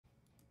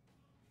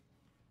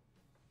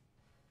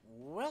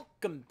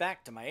Welcome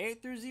back to my A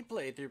through Z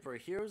playthrough for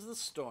Heroes of the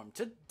Storm.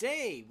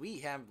 Today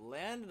we have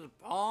landed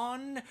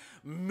upon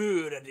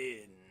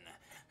Muradin,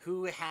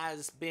 who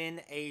has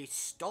been a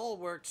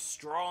stalwart,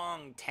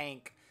 strong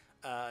tank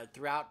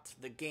throughout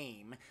the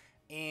game.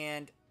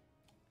 And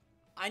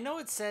I know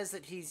it says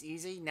that he's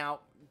easy. Now,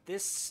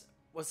 this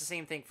was the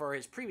same thing for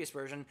his previous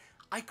version.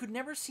 I could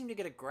never seem to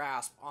get a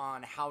grasp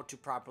on how to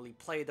properly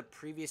play the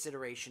previous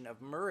iteration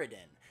of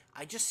Muradin.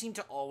 I just seemed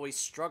to always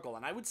struggle,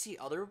 and I would see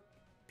other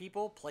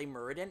people play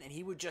Muradin, and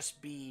he would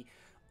just be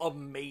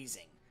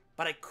amazing.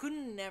 But I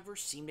couldn't never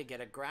seem to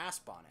get a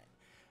grasp on it.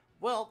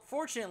 Well,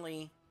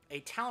 fortunately, a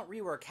talent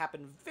rework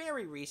happened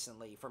very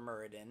recently for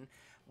Muradin,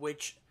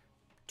 which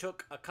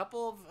took a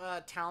couple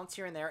of talents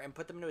here and there and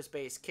put them into his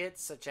base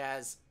kits, such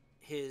as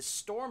his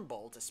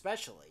Stormbolt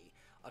especially.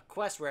 A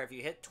quest where if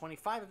you hit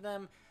 25 of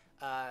them,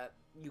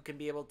 you can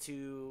be able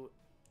to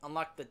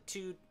unlock the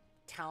two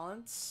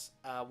talents.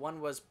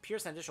 One was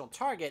Pierce an additional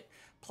target,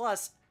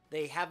 plus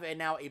they have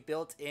now a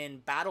built-in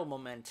battle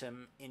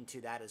momentum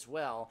into that as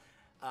well.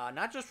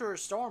 Not just for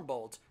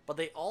Stormbolt, but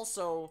they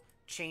also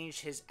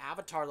changed his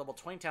Avatar level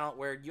 20 talent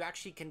where you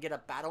actually can get a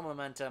battle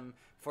momentum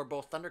for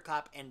both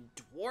Thunderclap and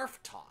Dwarf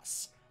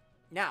Toss.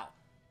 Now,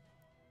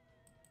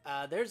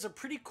 there's a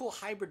pretty cool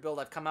hybrid build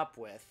I've come up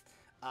with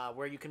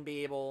where you can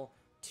be able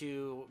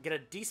to get a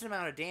decent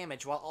amount of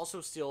damage while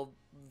also still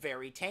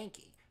very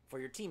tanky for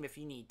your team if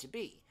you need to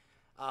be.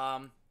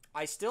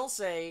 I still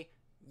say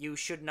you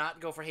should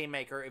not go for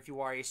Haymaker if you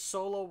are a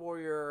solo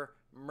warrior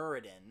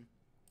Muradin,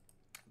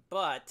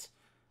 but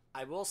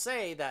I will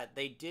say that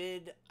they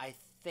did, I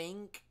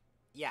think,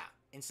 yeah,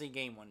 instantly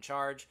gain one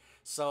charge.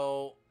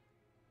 So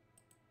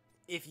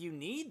if you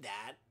need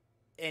that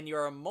and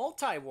you're a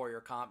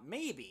multi-warrior comp,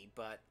 maybe,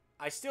 but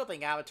I still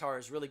think Avatar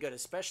is really good,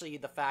 especially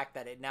the fact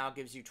that it now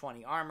gives you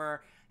 20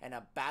 armor and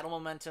a battle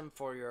momentum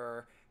for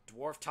your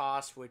Dwarf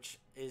Toss, which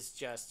is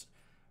just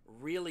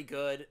really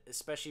good,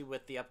 especially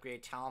with the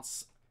upgraded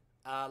talents.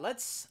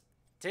 Let's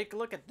take a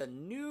look at the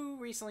new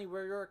recently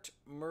reworked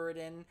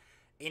Muradin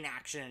in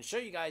action and show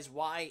you guys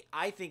why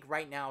I think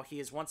right now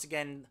he is once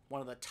again one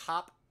of the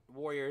top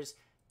warriors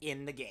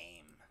in the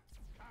game.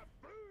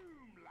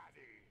 Kaboom,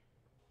 laddie.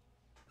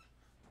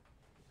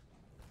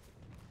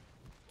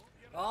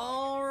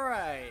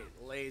 Alright,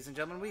 ladies and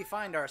gentlemen, we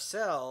find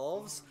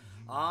ourselves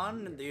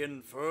on the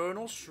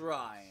Infernal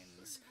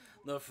Shrines.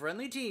 The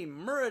friendly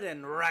team,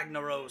 Muradin,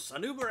 Ragnaros,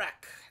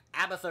 Anubarak,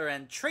 Abathur,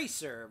 and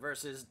Tracer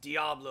versus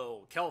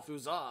Diablo,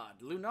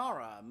 Kel'Thuzad,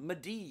 Lunara,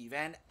 Medivh,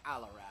 and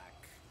Alarak.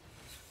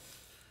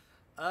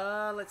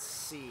 Let's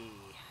see.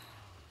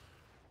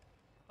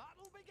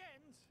 Battle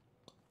begins.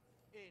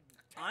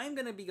 I'm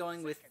going to be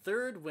going with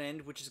Third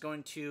Wind, which is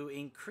going to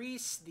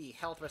increase the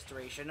health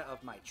restoration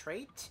of my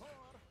trait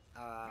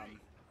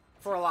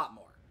for a lot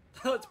more.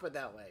 Let's put it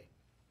that way.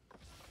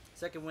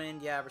 Second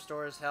Wind, yeah,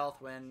 restores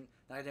health when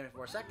not damage for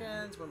 4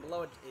 seconds. When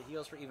below it, it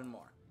heals for even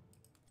more.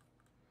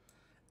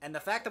 And the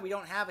fact that we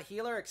don't have a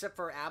healer except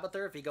for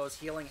Abathur, if he goes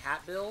healing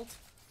hat build,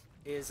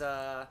 is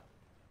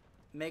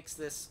makes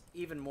this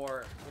even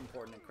more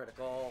important and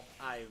critical.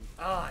 I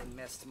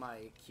missed my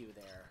Q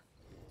there.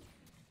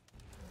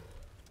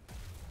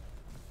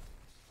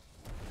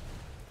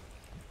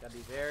 Gotta be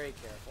very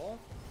careful.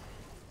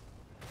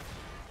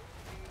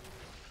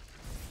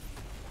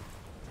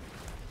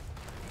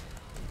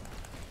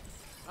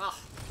 Ah,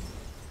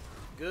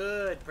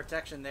 good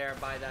protection there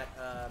by that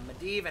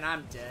Medivh, and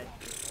I'm dead.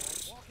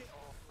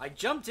 I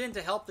jumped in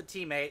to help the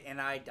teammate, and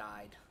I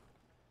died.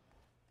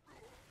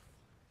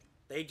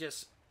 They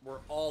just were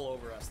all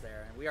over us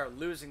there, and we are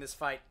losing this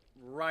fight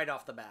right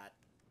off the bat.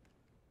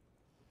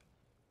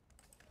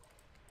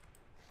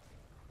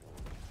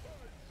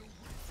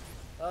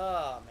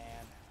 Oh,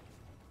 man.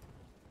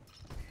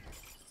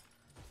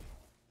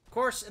 Of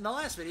course, in the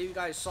last video, you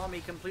guys saw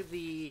me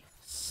completely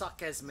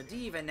suck as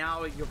Medivh, and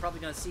now you're probably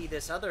going to see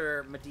this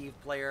other Medivh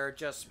player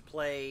just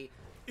play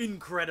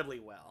incredibly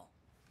well,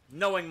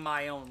 knowing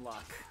my own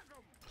luck.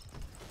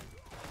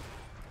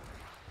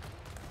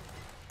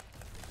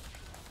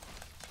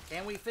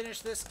 Can we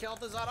finish this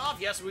Kel'Thuzad off?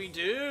 Yes, we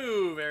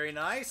do! Very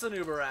nice,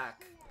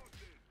 Anubarak.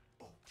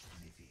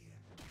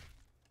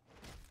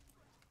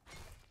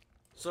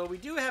 So we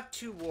do have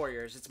two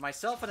warriors. It's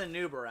myself and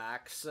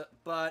Anubarak,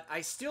 but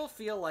I still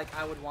feel like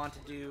I would want to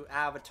do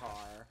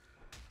Avatar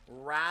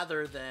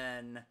rather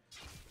than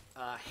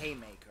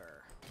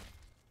Haymaker.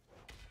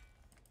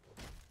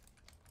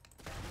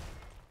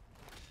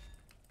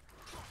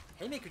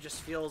 Haymaker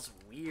just feels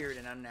weird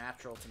and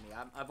unnatural to me.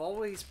 I've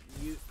always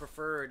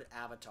preferred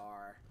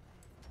Avatar.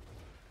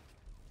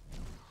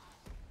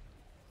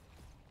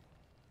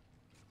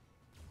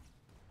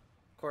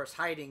 Of course,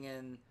 hiding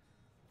in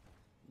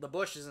the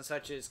bushes and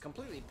such is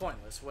completely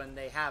pointless when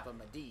they have a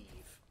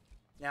Medivh.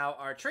 Now,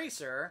 our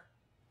Tracer,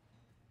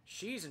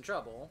 she's in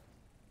trouble.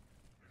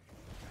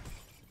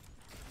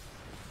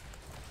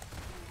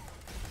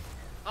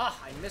 Ah,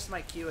 I missed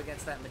my Q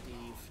against that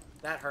Medivh.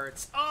 That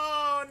hurts.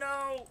 Oh,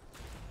 no!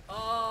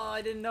 Oh,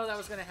 I didn't know that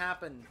was going to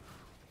happen.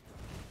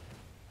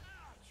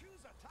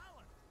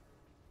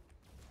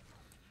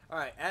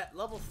 Alright, at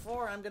level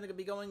 4, I'm going to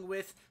be going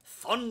with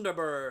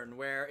Thunderburn,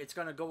 where it's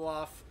going to go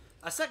off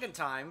a second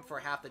time for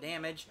half the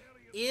damage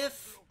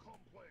if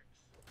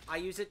I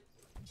use it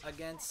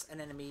against an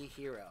enemy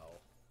hero.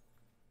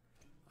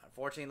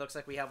 Unfortunately, it looks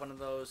like we have one of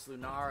those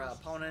Lunara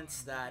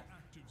opponents that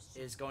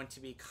is going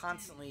to be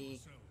constantly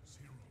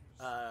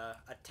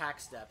attack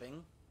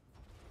stepping.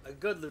 A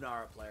good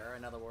Lunara player,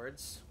 in other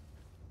words,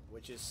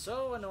 which is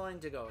so annoying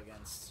to go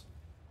against.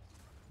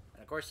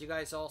 And of course, you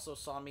guys also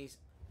saw me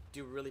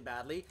do really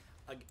badly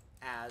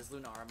as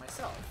Lunara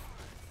myself.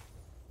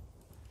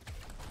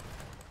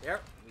 There,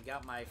 we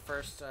got my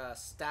first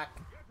stack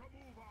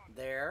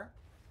there.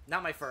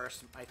 Not my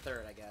first, my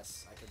third, I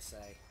guess I could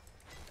say.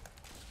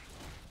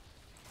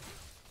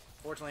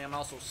 Fortunately, I'm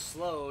also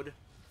slowed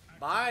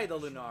by the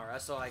Lunara,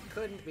 so I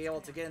couldn't be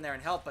able to get in there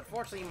and help, but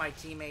fortunately my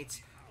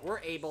teammates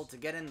were able to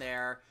get in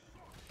there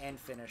and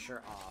finish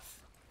her off.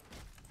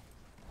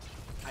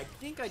 I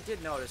think I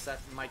did notice that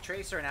my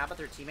Tracer and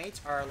Abathur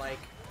teammates are, like,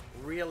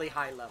 really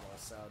high level,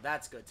 so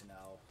that's good to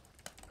know.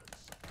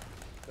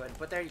 Go ahead and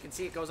put there. You can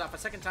see it goes off a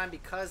second time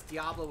because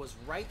Diablo was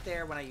right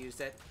there when I used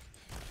it.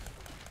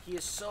 He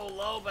is so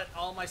low, but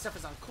all my stuff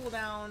is on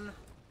cooldown.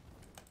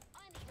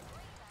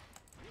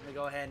 Let me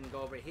go ahead and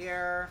go over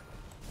here.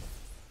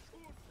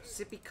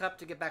 Sippy Cup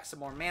to get back some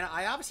more mana.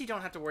 I obviously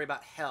don't have to worry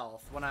about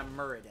health when I'm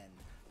Muradin,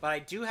 but I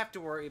do have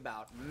to worry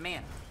about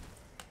mana.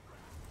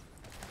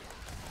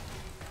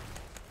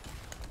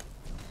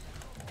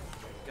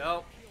 There we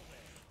go.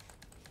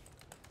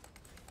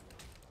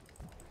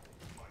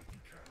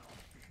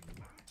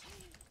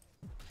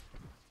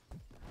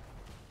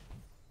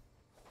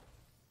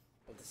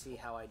 Let's see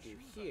how I do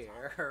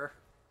here.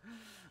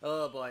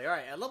 Oh boy.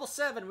 Alright, at level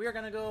 7, we are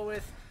going to go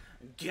with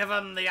Give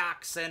him the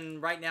Axe,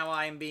 and right now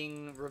I am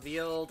being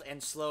revealed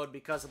and slowed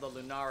because of the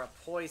Lunara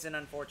poison,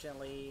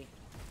 unfortunately.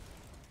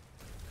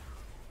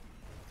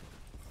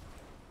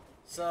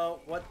 So,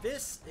 what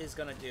this is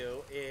going to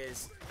do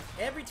is,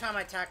 every time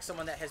I attack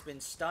someone that has been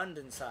stunned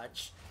and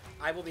such,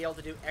 I will be able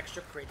to do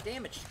extra crit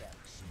damage to them.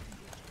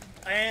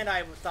 And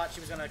I thought she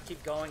was going to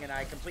keep going, and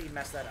I completely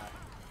messed that up.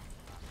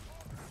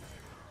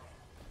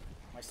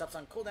 My stuff's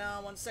on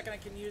cooldown. 1 second, I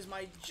can use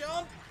my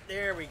jump.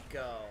 There we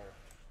go.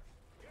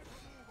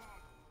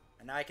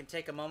 And now I can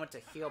take a moment to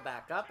heal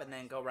back up and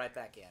then go right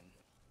back in.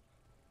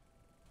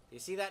 You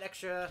see that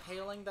extra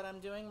healing that I'm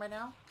doing right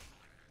now?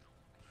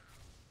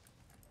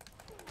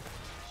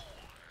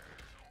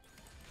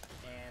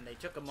 And they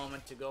took a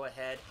moment to go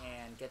ahead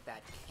and get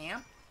that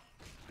camp.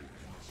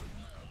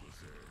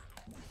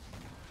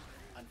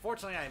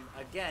 Unfortunately,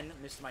 I again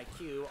missed my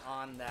cue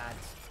on that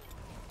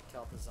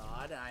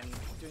Kel'Thuzad. I'm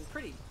doing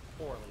pretty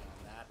poorly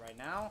on that right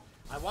now.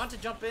 I want to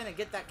jump in and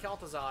get that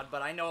Kel'Thuzad,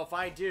 but I know if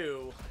I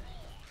do,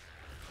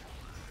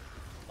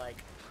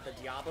 like, the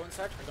Diablo and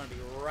such are going to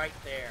be right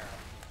there.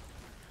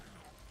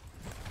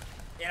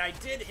 And I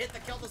did hit the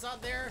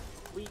Kel'Thuzad there.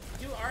 We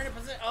are in a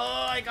position.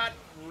 Oh, I got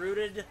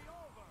rooted.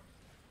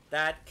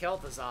 That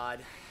Kel'Thuzad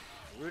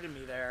rooted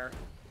me there.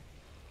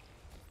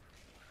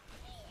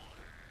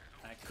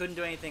 I couldn't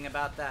do anything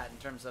about that in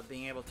terms of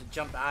being able to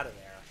jump out of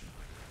there.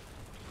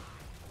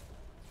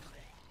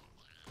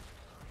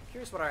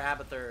 Here's what our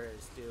Abathur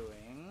is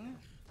doing.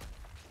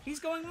 He's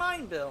going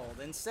Mine build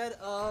instead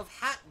of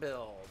Hat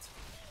build.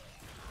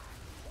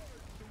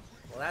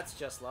 Well, that's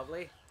just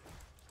lovely.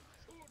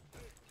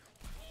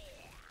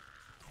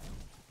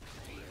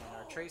 And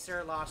our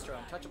Tracer lost her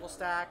untouchable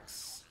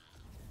stacks.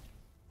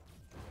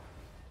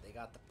 They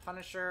got the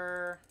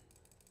Punisher.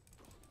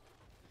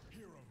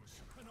 Heroes,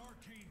 an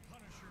arcane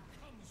Punisher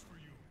comes for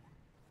you.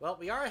 Well,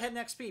 we are ahead in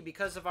XP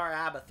because of our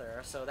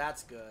Abathur, so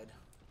that's good.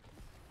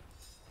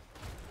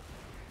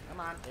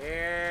 Come on.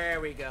 There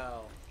we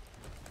go.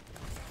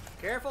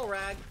 Careful,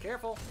 Rag.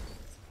 Careful.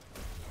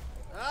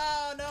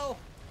 Oh, no.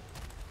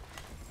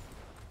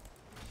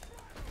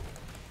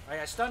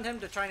 I stunned him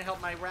to try and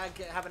help my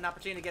Rag have an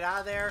opportunity to get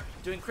out of there,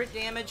 doing crit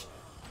damage,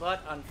 but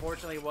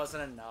unfortunately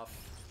wasn't enough.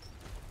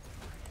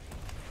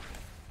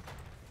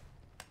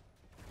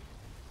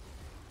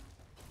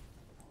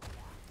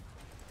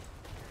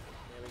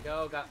 There we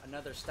go, got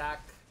another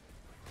stack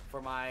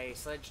for my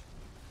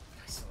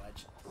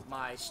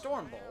my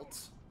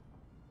Stormbolt,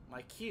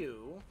 my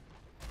Q.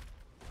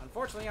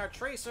 Unfortunately, our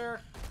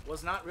Tracer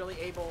was not really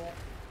able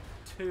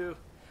to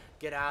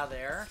get out of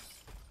there.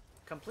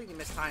 Completely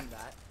mistimed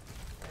that.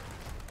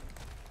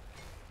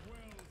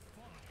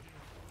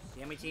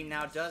 The enemy team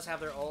now does have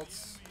their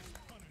ults,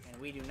 and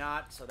we do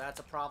not, so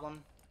that's a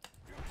problem.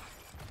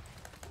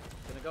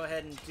 Gonna go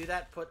ahead and do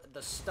that, put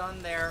the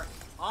stun there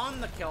on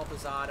the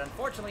Kel'Thuzad.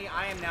 Unfortunately,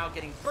 I am now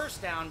getting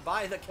burst down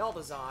by the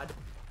Kel'Thuzad.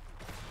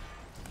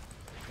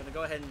 Gonna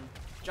go ahead and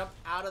jump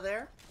out of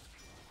there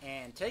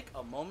and take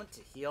a moment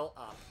to heal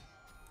up.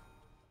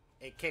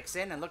 It kicks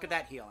in, and look at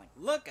that healing.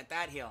 Look at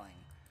that healing.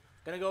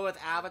 Gonna go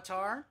with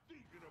Avatar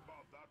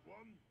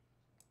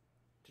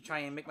to try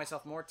and make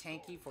myself more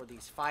tanky for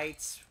these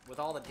fights with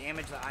all the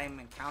damage that I am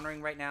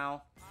encountering right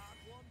now.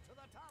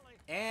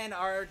 And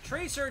our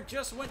Tracer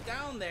just went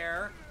down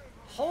there.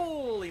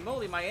 Holy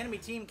moly, my enemy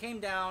team came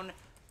down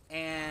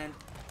and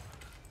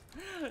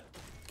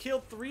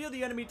Killed 3 of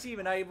the enemy team,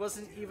 and I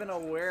wasn't even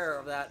aware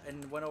of that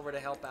and went over to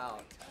help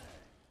out.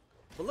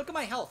 But look at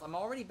my health. I'm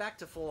already back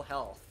to full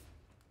health.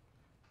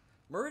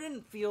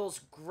 Muradin feels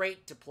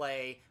great to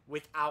play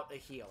without a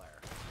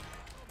healer.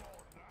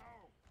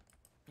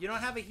 You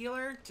don't have a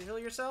healer to heal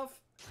yourself?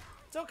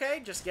 It's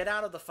okay. Just get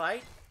out of the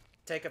fight.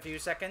 Take a few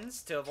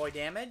seconds to avoid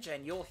damage,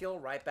 and you'll heal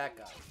right back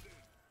up.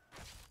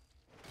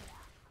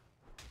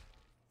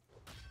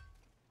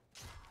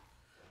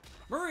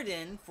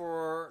 Muradin,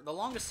 for the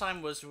longest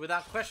time, was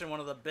without question one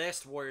of the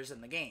best warriors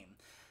in the game.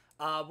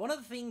 One of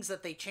the things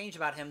that they changed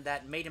about him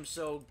that made him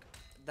so...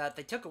 that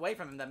they took away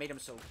from him that made him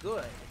so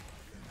good,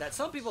 that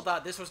some people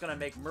thought this was going to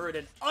make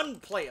Muradin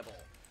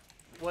unplayable,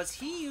 was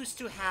he used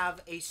to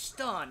have a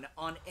stun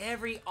on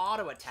every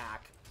auto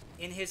attack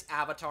in his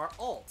avatar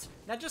ult.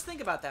 Now just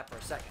think about that for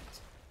a second.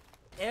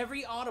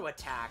 Every auto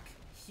attack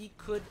he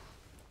could...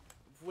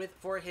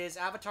 for his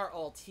avatar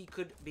ult, he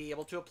could be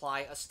able to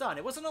apply a stun.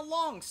 It wasn't a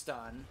long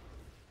stun.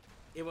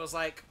 It was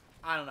like,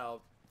 I don't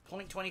know,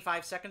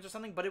 0.25 seconds or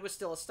something, but it was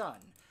still a stun.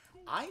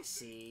 I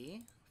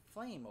see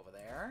Flame over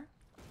there.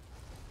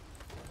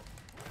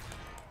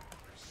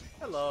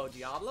 Hello,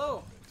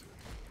 Diablo.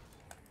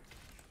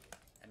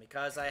 And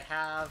because I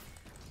have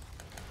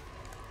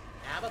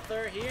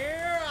Abathur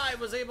here, I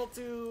was able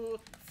to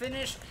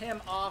finish him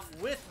off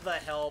with the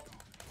help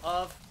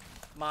of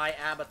my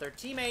Abathur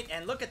teammate.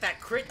 And look at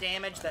that crit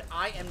damage that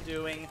I am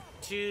doing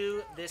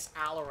to this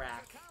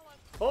Alarak.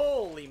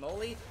 Holy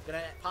moly.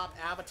 Gonna pop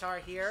Avatar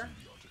here.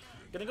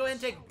 Gonna go ahead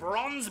and take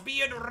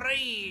Bronzebeard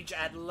Rage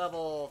at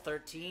level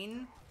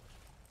 13.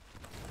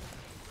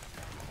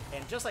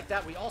 And just like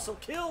that, we also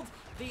killed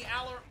the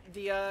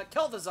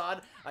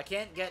Kel'Thuzad. I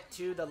can't get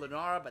to the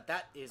Lunara, but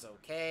that is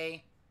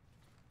okay.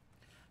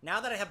 Now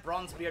that I have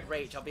Bronzebeard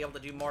Rage, I'll be able to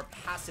do more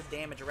passive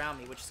damage around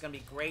me, which is going to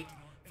be great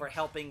for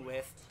helping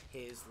with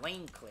his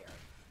lane clear.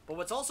 But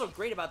what's also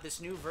great about this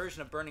new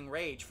version of Burning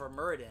Rage for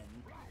Muradin,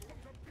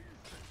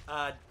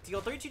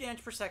 deal 32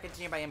 damage per second to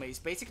nearby enemies.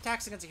 Basic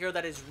attacks against a hero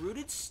that is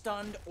rooted,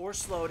 stunned, or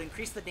slowed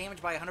increase the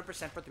damage by 100%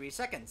 for 3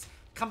 seconds.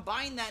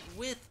 Combine that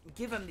with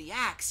Give Him the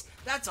Axe.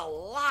 That's a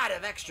lot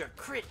of extra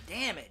crit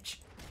damage.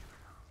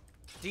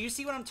 Do you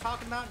see what I'm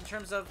talking about in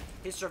terms of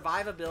his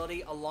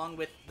survivability along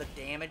with the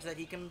damage that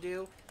he can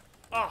do?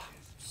 Oh,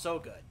 so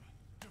good.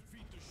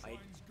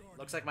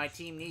 Looks like my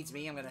team needs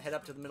me. I'm going to head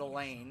up to the middle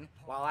lane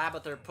while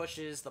Abathur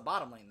pushes the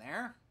bottom lane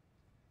there.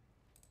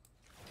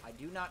 I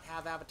do not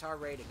have Avatar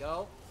ready to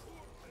go.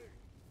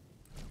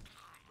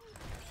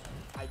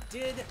 I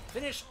did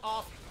finish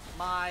off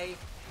my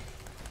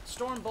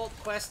Stormbolt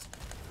quest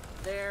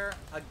there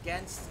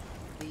against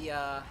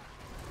the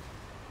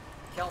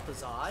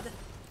Kel'Thuzad.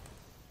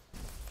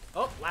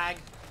 Oh, lag.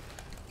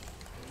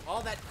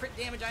 All that crit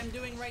damage I'm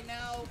doing right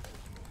now.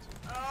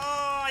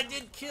 Oh, I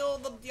did kill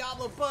the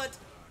Diablo, but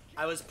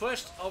I was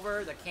pushed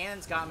over. The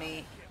cannons got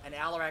me, and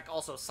Alarak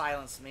also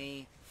silenced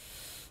me.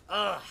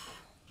 Ugh.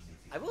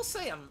 I will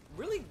say I'm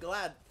really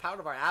glad proud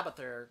of our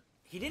Abathur.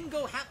 He didn't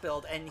go hat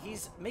build, and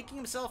he's making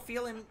himself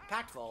feel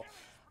impactful.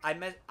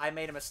 I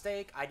made a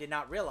mistake. I did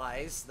not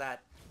realize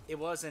that it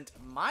wasn't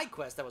my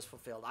quest that was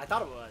fulfilled. I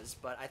thought it was,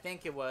 but I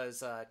think it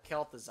was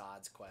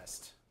Kel'Thuzad's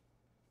quest.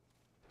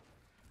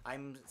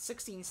 I'm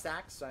 16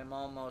 stacks, so I'm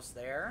almost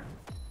there.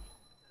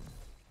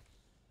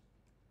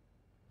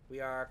 We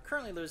are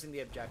currently losing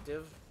the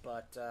objective,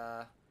 but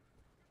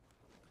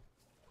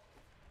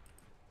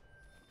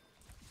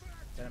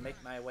gonna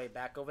make my way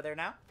back over there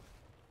now.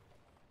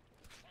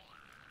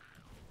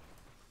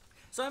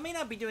 So I may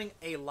not be doing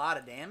a lot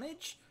of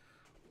damage,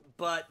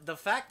 but the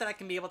fact that I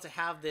can be able to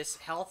have this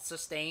health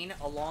sustain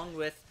along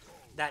with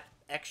that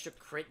extra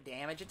crit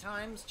damage at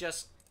times,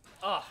 just,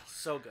 oh,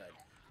 so good.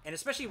 And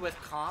especially with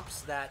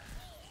comps that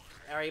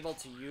are able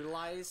to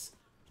utilize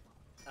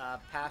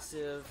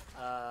passive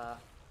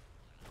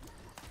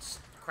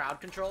crowd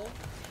control.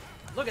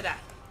 Look at that!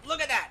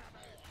 Look at that!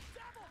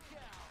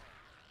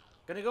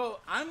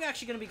 I'm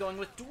actually gonna be going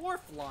with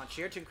Dwarf Launch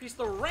here to increase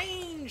the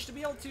range to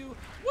be able to,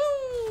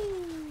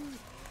 woo!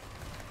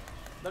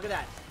 Look at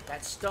that.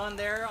 That stun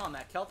there on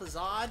that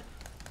Kel'Thuzad.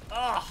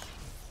 Oh!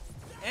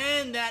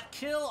 And that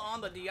kill on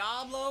the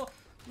Diablo.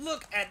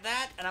 Look at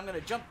that, and I'm going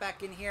to jump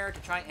back in here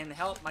to try and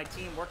help my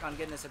team work on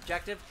getting this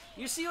objective.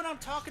 You see what I'm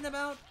talking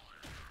about?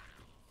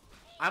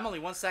 I'm only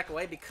 1 stack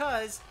away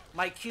because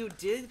my Q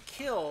did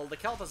kill the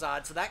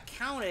Kel'Thuzad, so that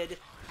counted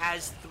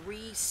as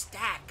 3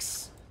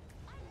 stacks.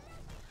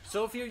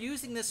 So if you're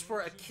using this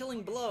for a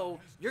killing blow,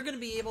 you're going to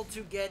be able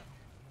to get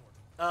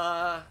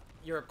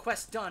your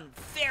quest done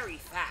very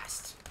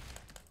fast.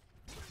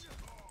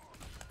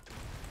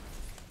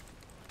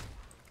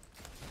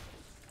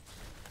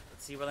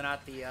 See whether or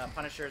not the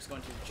Punisher is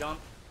going to jump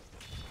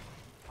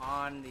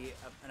on the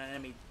an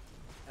enemy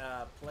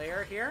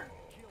player here.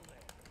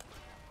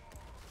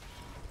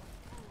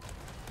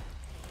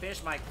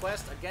 Finish my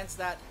quest against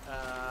that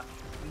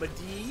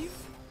Medivh.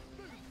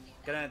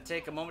 Gonna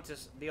take a moment to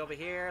be over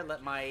here,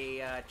 let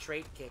my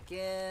trait kick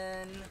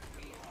in.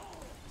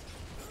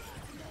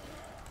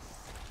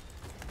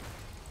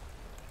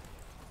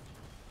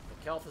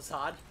 The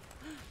Kel'Thuzad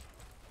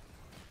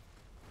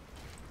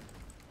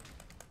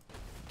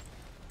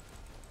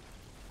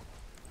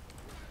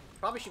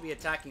Probably should be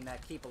attacking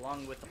that keep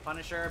along with the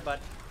Punisher, but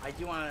I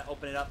do want to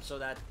open it up so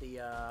that the,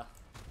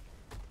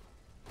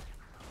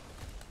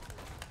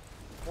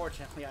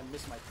 Unfortunately, I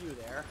missed my cue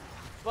there.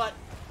 But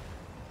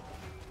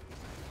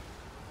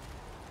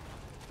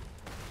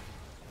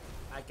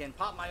I can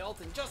pop my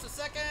ult in just a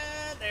second.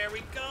 There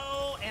we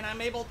go. And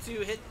I'm able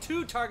to hit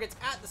 2 targets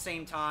at the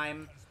same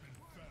time.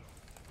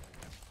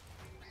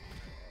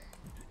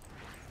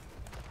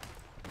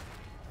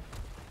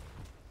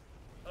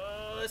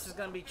 This is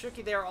going to be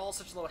tricky. They are all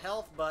such low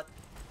health, but...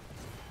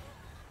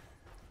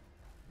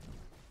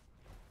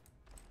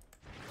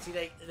 See,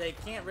 they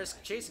can't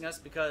risk chasing us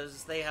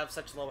because they have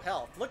such low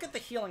health. Look at the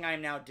healing I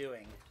am now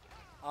doing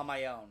on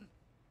my own.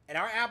 And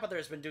our Abathur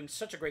has been doing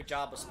such a great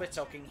job of split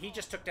soaking. He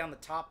just took down the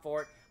top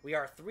fort. We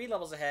are 3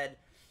 levels ahead.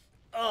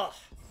 Ugh.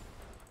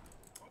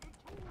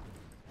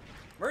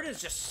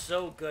 Muradin's just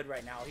so good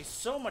right now. He's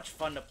so much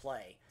fun to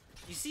play.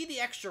 You see the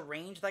extra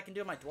range that I can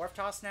do with my Dwarf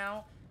Toss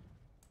now?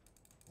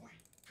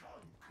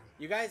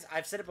 You guys,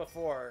 I've said it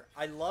before.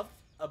 I love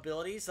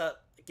abilities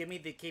that give me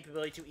the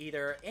capability to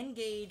either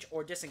engage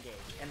or disengage.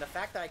 And the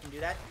fact that I can do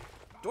that,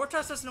 Dwarf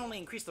Toss doesn't only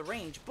increase the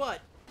range,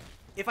 but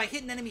if I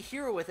hit an enemy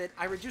hero with it,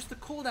 I reduce the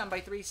cooldown by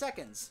 3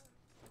 seconds.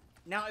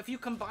 Now, if you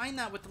combine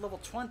that with the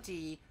level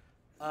 20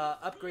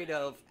 upgrade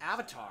of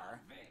Avatar,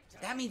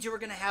 that means you are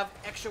going to have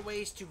extra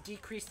ways to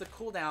decrease the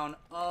cooldown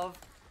of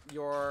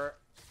your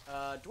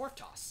Dwarf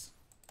Toss.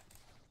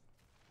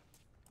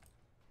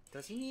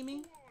 Does he need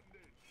me?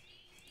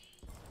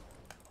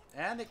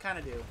 And they kind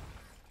of do.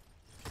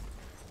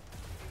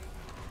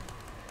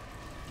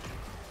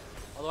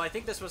 Although I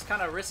think this was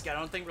kind of risky. I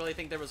don't really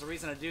think there was a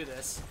reason to do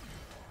this.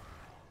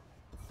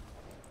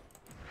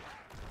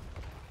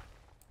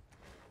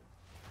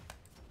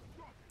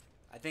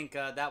 I think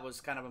that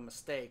was kind of a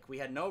mistake. We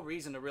had no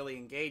reason to really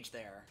engage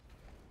there.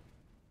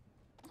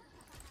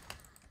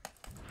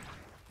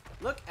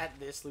 Look at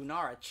this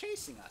Lunara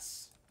chasing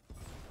us.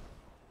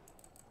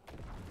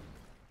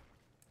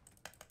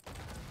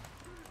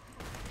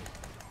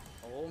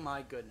 Oh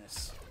my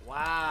goodness.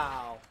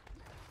 Wow.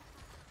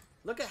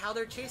 Look at how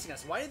they're chasing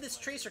us. Why did this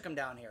Tracer come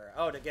down here?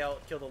 Oh, to kill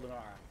the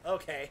Lunara.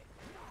 Okay.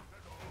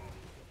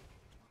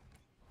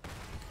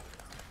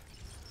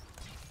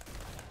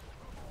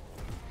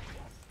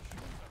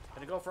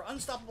 Gonna go for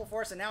Unstoppable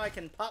Force, and now I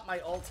can pop my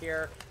ult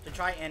here to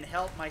try and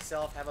help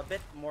myself have a bit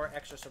more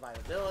extra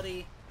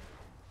survivability.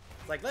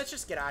 Like, let's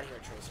just get out of here,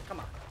 Tracer. Come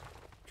on.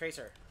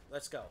 Tracer,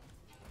 let's go.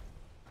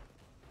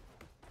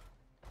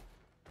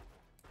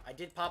 I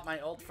did pop my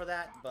ult for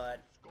that,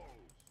 but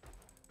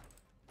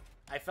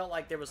I felt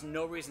like there was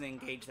no reason to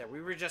engage there.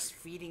 We were just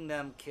feeding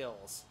them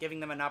kills, giving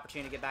them an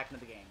opportunity to get back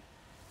into the game.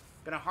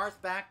 Gonna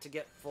Hearth back to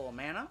get full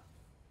mana.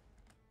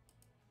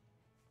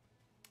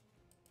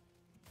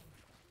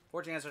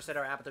 Fortunately, as I said,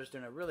 our Abathur's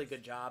doing a really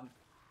good job.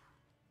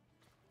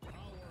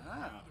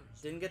 Ah,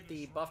 didn't get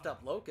the buffed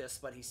up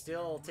Locust, but he's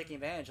still taking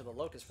advantage of the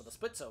Locust for the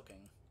split soaking.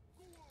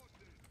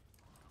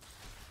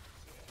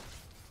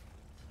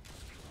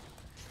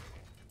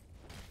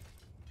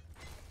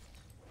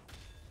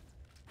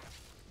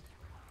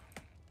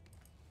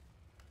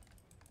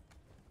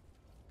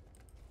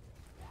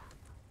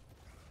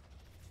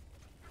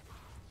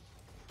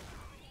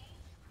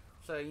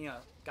 So, you know,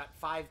 got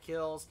 5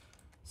 kills.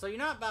 So you're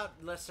not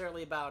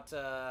necessarily about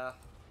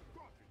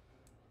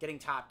getting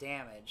top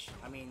damage.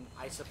 I mean,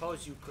 I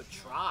suppose you could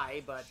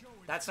try, but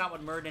that's not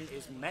what Muradin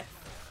is meant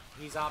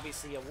for. He's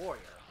obviously a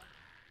warrior.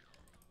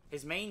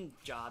 His main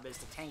job is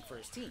to tank for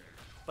his team.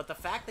 But the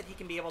fact that he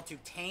can be able to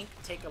tank,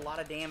 take a lot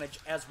of damage,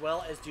 as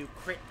well as do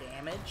crit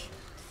damage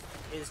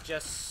is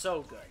just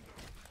so good.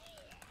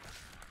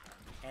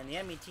 And the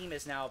enemy team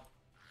is now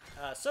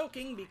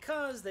soaking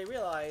because they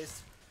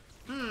realized,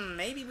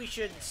 maybe we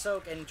should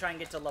soak and try and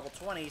get to level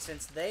 20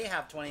 since they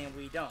have 20 and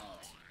we don't.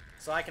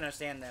 So I can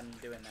understand them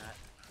doing that.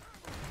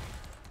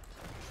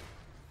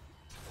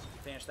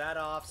 Finish that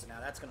off, so now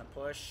that's going to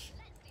push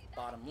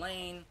bottom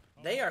lane.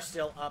 They are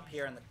still up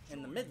here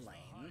in the mid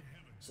lane,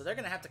 so they're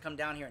going to have to come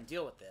down here and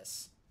deal with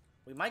this.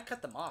 We might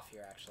cut them off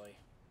here, actually.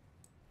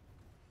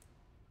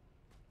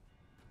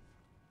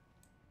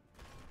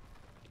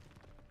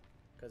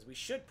 Because we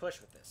should push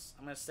with this.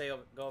 I'm going to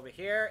go over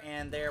here,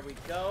 and there we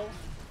go.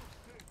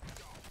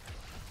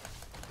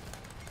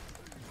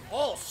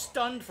 Oh,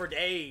 stunned for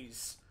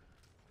days.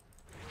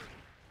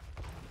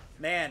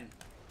 Man,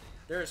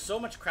 there is so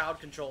much crowd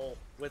control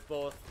with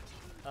both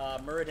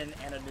Muradin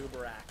and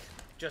Anubarak.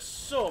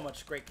 Just so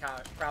much great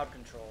crowd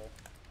control.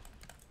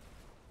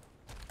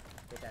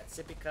 Get that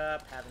sippy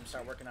cup, have him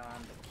start working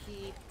on the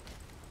keep.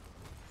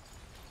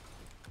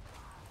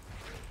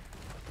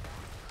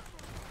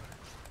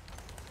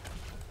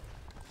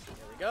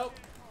 There we go.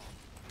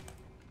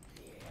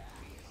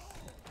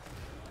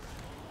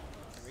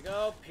 There we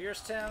go,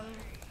 pierced him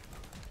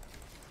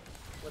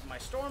with my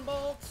Storm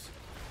Bolt.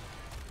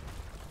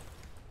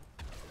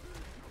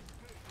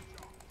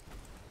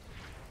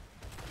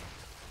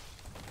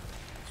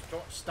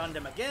 Stunned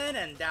him again,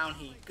 and down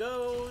he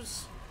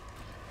goes.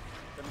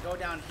 Gonna go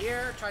down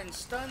here, try and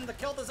stun the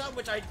Kel'Thuzad,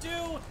 which I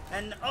do,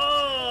 and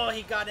oh,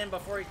 he got in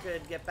before he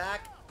could get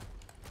back.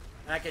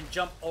 And I can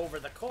jump over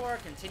the core,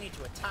 continue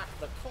to attack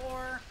the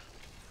core.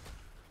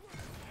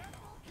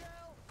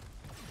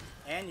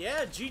 And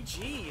yeah,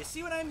 GG. You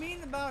see what I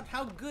mean about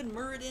how good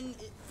Muradin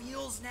it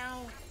feels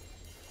now?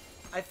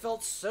 I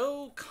felt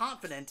so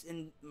confident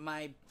in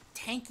my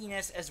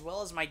tankiness as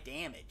well as my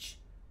damage.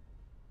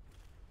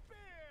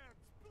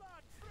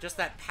 Just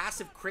that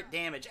passive crit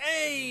damage.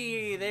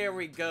 Hey, there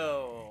we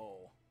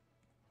go.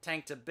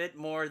 Tanked a bit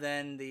more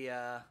than the,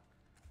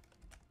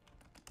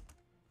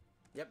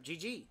 yep,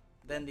 GG.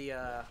 Than the,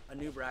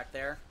 Anubrak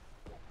there.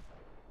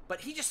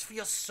 But he just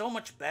feels so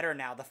much better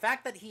now. The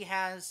fact that he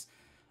has,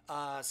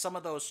 some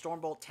of those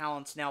Stormbolt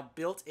talents now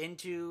built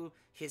into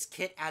his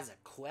kit as a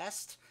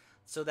quest,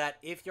 so that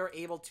if you're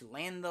able to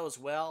land those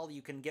well,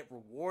 you can get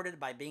rewarded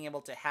by being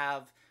able to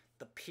have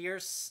the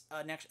Pierce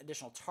next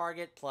additional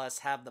target, plus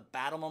have the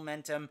battle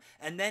momentum,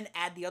 and then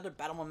add the other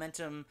battle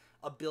momentum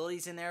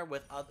abilities in there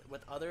with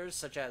others,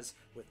 such as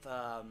with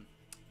the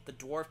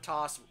Dwarf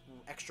Toss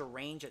extra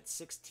range at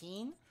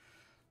 16.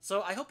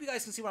 So I hope you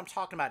guys can see what I'm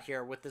talking about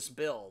here with this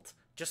build.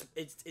 Just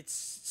it's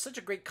such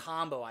a great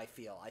combo. I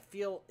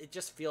feel it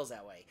just feels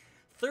that way.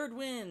 Third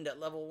Wind at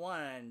level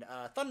 1,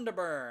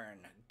 Thunderburn,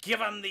 Give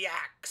him the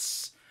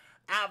Axe,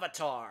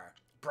 Avatar,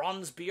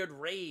 Bronzebeard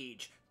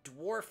Rage,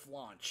 Dwarf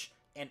Launch,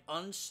 and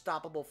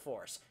Unstoppable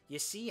Force. You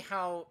see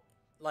how,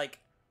 like,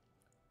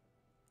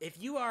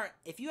 if you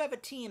have a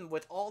team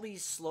with all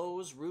these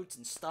slows, roots,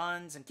 and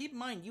stuns, and keep in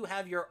mind you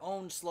have your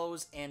own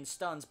slows and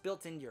stuns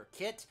built into your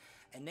kit,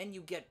 and then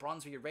you get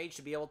Bronzebeard Rage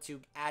to be able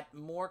to add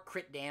more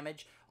crit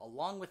damage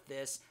along with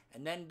this,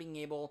 and then being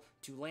able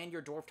to land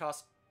your Dwarf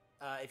Toss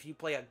if you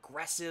play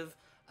aggressive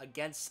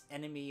against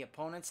enemy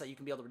opponents, that you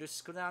can be able to reduce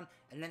his cooldown,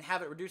 and then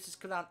have it reduce his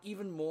cooldown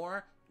even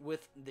more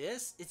with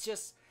this. It's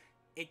just,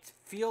 it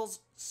feels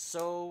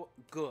so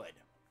good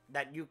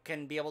that you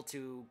can be able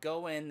to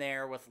go in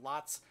there with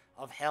lots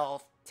of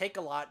health, take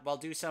a lot, while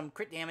do some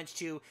crit damage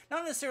to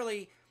not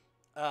necessarily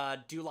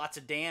do lots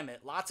of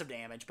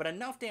damage, but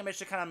enough damage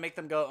to kind of make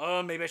them go,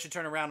 oh, maybe I should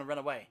turn around and run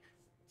away.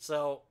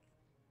 So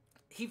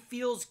he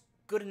feels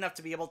good enough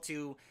to be able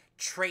to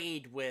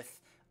trade with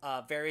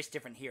various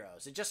different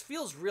heroes. It just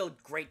feels real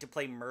great to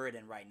play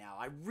Muradin right now.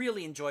 I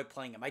really enjoy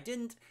playing him. I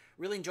didn't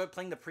really enjoy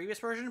playing the previous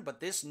version, but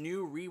this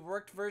new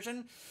reworked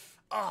version,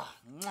 oh,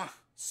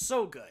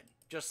 so good.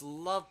 Just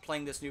love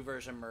playing this new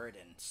version of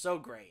Muradin. So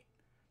great.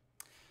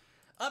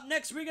 Up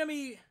next, we're gonna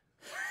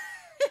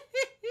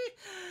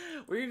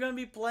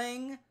be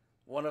playing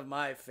one of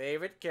my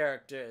favorite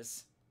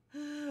characters,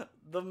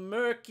 the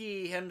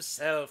Murky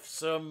himself,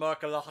 Sir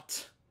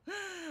Markalot.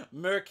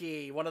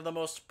 Murky, one of the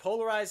most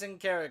polarizing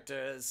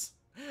characters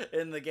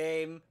in the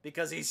game,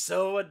 because he's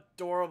so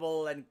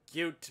adorable and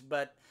cute,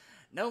 but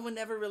no one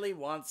ever really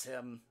wants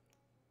him,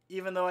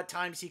 even though at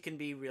times he can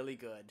be really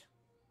good.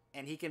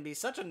 And he can be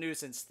such a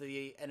nuisance to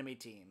the enemy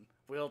team.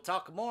 We'll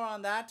talk more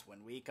on that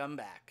when we come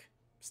back.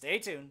 Stay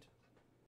tuned.